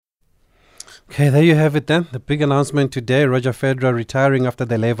Okay, there you have it then. The big announcement today, Roger Federer retiring after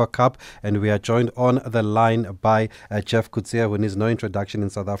the Laver Cup. And we are joined on the line by Jeff Coetzee, who needs no introduction in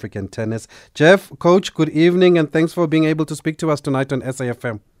South African tennis. Jeff, coach, good evening and thanks for being able to speak to us tonight on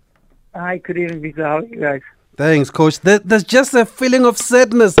SAFM. Hi, good evening, Visa. How are you guys? Thanks, coach. There's just a feeling of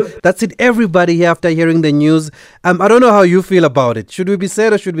sadness that's in everybody here after hearing the news. I don't know how you feel about it. Should we be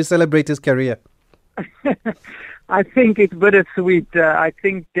sad or should we celebrate his career? I think it's bittersweet. I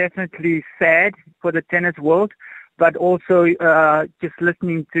think definitely sad for the tennis world, but also just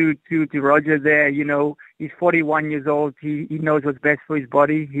listening to Roger there, he's 41 years old. He knows what's best for his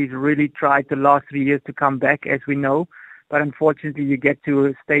body. He's really tried the last 3 years to come back, as we know. But unfortunately, you get to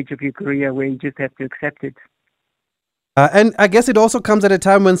a stage of your career where you just have to accept it. And I guess it also comes at a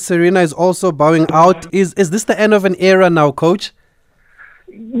time when Serena is also bowing out. Is this the end of an era now, coach?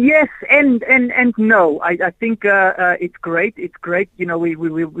 Yes and no. I think it's great. It's great. We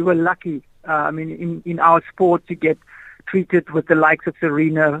were lucky. In our sport to get treated with the likes of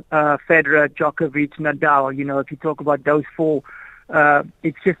Serena, Federer, Djokovic, Nadal. If you talk about those four,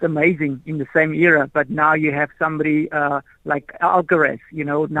 it's just amazing in the same era. But now you have somebody like Alcaraz,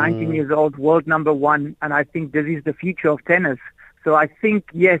 19 years old, world number one, and I think this is the future of tennis. So I think,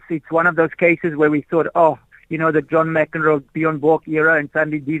 yes, it's one of those cases where we thought, the John McEnroe, Bjorn Borg era, and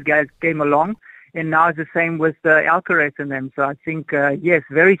suddenly these guys came along. And now it's the same with Alcaraz and them. So I think, yes,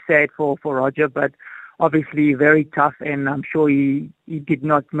 very sad for Roger, but obviously very tough. And I'm sure he did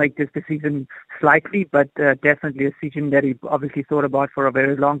not make this decision slightly, but definitely a decision that he obviously thought about for a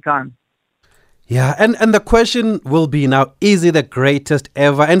very long time. Yeah, and the question will be now, is he the greatest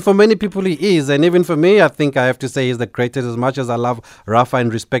ever? And for many people he is, and even for me, I think I have to say he's the greatest as much as I love Rafa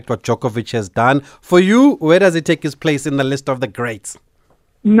and respect what Djokovic has done. For you, where does he take his place in the list of the greats?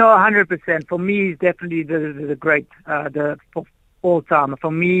 No, 100%. For me, he's definitely the great, for all time.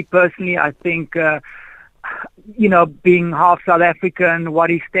 For me personally, I think, being half South African, what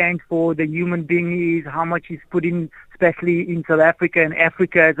he stands for, the human being he is, how much he's put in, especially in South Africa and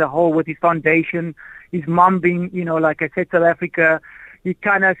Africa as a whole with his foundation. His mom being, like I said, South Africa. He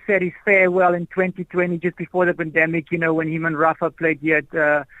kind of said his farewell in 2020, just before the pandemic, when him and Rafa played here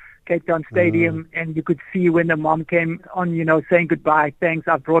at Cape Town Stadium, and you could see when the mom came on, saying goodbye, thanks,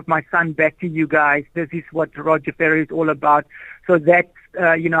 I brought my son back to you guys. This is what Roger Federer is all about. So that,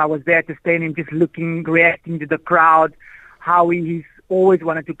 I was there to stand him, just looking, reacting to the crowd, how he's always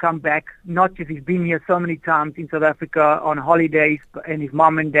wanted to come back. Not just he's been here so many times in South Africa on holidays, and his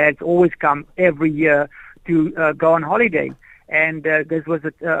mom and dad's always come every year to go on holiday. And this was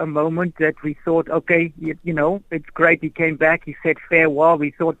a moment that we thought, okay, it's great he came back. He said farewell.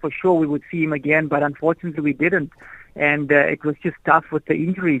 We thought for sure we would see him again, but unfortunately we didn't. And it was just tough with the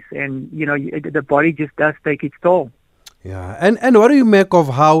injuries. And, the body just does take its toll. Yeah, and what do you make of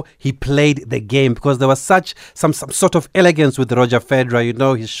how he played the game? Because there was some sort of elegance with Roger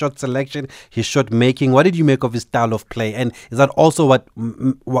Federer, his shot selection, his shot making. What did you make of his style of play? And is that also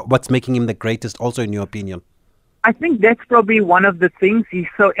what's making him the greatest, also in your opinion? I think that's probably one of the things. He's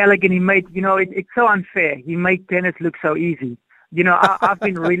so elegant. He made, it's so unfair. He made tennis look so easy. I've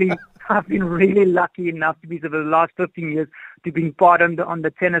been really lucky enough to be for the last 15 years to be part on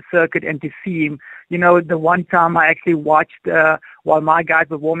the tennis circuit and to see him. The one time I actually watched while my guys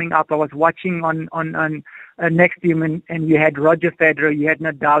were warming up, I was watching on next to him, and you had Roger Federer, you had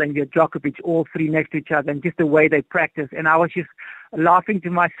Nadal, and you had Djokovic, all three next to each other, and just the way they practice. And I was just laughing to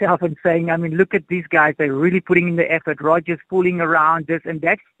myself and saying, look at these guys. They're really putting in the effort. Roger's fooling around this, and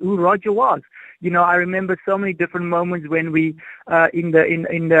that's who Roger was. I remember so many different moments when we in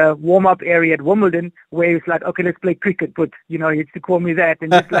the warm-up area at Wimbledon, where it's like, okay, let's play cricket, but he used to call me that,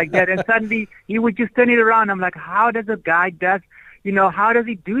 and just like that. And suddenly he would just turn it around. I'm like, how does a guy how does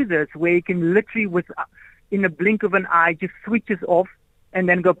he do this? Where he can literally, in the blink of an eye, just switches off and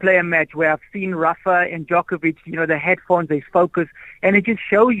then go play a match. Where I've seen Rafa and Djokovic, the headphones, they focus, and it just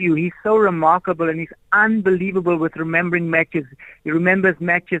shows you he's so remarkable and he's unbelievable with remembering matches. He remembers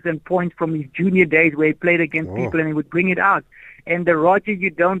matches and points from his junior days where he played against people, and he would bring it out. And the Roger you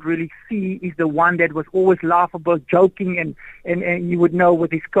don't really see is the one that was always laughable, joking, and you would know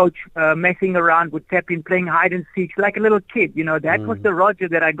with his coach messing around with tapping, playing hide and seek like a little kid. That was the Roger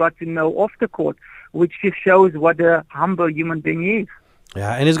that I got to know off the court, which just shows what a humble human being he is.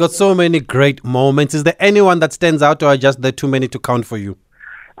 Yeah, and he's got so many great moments. Is there anyone that stands out, or are just there too many to count for you?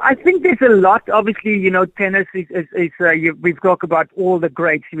 I think there's a lot. Obviously, tennis is we've talked about all the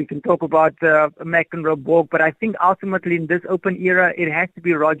greats. We can talk about McEnroe, Borg, but I think ultimately in this open era, it has to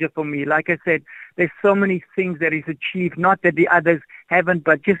be Roger for me. Like I said, there's so many things that he's achieved, not that the others haven't,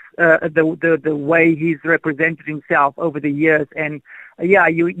 but just the way he's represented himself over the years. And yeah,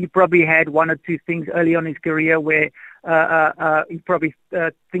 you probably had one or two things early on in his career where you probably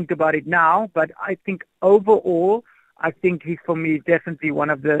think about it now. But I think overall, I think he's, for me, definitely one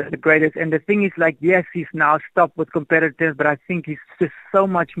of the greatest. And the thing is, like, yes, he's now stopped with competitors, but I think he's just so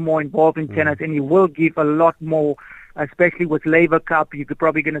much more involved in tennis, and he will give a lot more, especially with Laver Cup. You're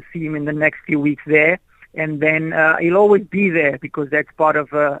probably going to see him in the next few weeks there. And then he'll always be there because that's part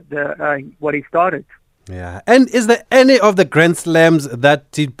of what he started. Yeah. And is there any of the Grand Slams that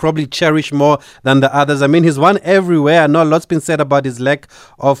he'd probably cherish more than the others? I mean, he's won everywhere. I know a lot's been said about his lack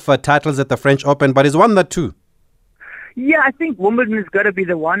of titles at the French Open, but he's won that too. Yeah, I think Wimbledon has got to be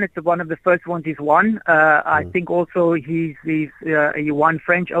the one. It's one of the first ones he's won. I think also he won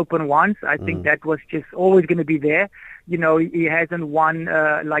French Open once. I think that was just always going to be there. You know, he hasn't won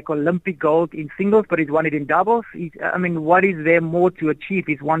like Olympic gold in singles, but he's won it in doubles. I mean, what is there more to achieve?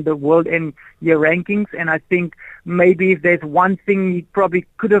 He's won the world and year rankings, and I think maybe if there's one thing he probably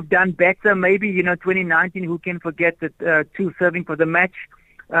could have done better, maybe, 2019, who can forget that 2 serving for the match,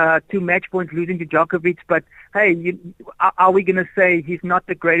 2 match points losing to Djokovic. But hey, are we going to say he's not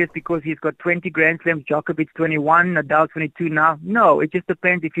the greatest because he's got 20 Grand Slams, Djokovic 21, Nadal 22 now? No, it just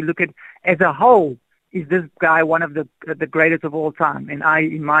depends. If you look at as a whole, is this guy one of the greatest of all time? And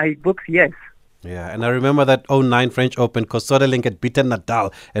in my books, yes. Yeah, and I remember that '09 French Open, because Soderling had beaten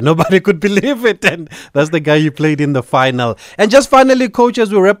Nadal, and nobody could believe it. And that's the guy you played in the final. And just finally, coach,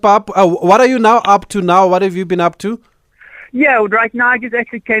 as we wrap up, what are you now up to now? What have you been up to? Yeah, right now I just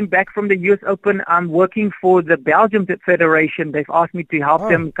actually came back from the US Open. I'm working for the Belgium Federation. They've asked me to help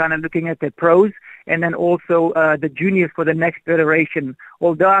them kind of looking at their pros and then also the juniors for the next federation.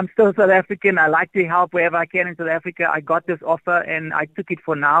 Although I'm still South African, I like to help wherever I can in South Africa. I got this offer and I took it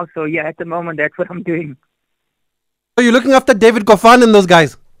for now. So yeah, at the moment, that's what I'm doing. So you're looking after David Goffin and those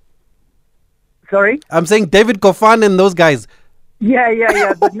guys? Sorry? I'm saying David Goffin and those guys.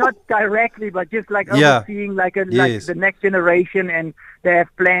 Yeah, but not directly, but just like overseeing like the next generation, and they have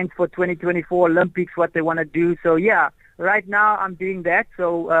plans for 2024 Olympics, what they want to do. So yeah, right now I'm doing that.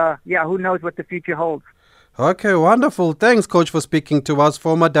 So yeah, who knows what the future holds. Okay, wonderful. Thanks, Coach, for speaking to us.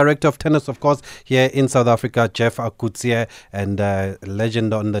 Former Director of Tennis, of course, here in South Africa, Jeff Coetzee, and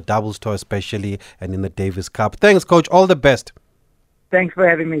legend on the doubles tour especially, and in the Davis Cup. Thanks, Coach. All the best. Thanks for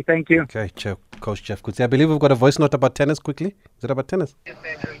having me. Thank you. Okay, Coach Jeff Coetzee. I believe we've got a voice note about tennis quickly. Is it about tennis?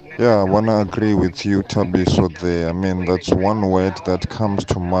 Yeah, I want to agree with you, Tabiso, there. I mean, that's one word that comes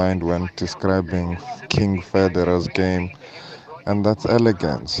to mind when describing King Federer's game, and that's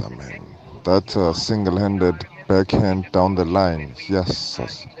elegance. I mean, that single-handed backhand down the line. Yes.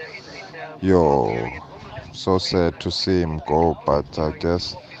 So sad to see him go, but I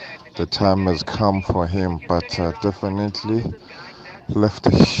guess the time has come for him. But definitely left a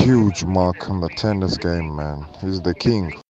huge mark on the tennis game, man. He's the king.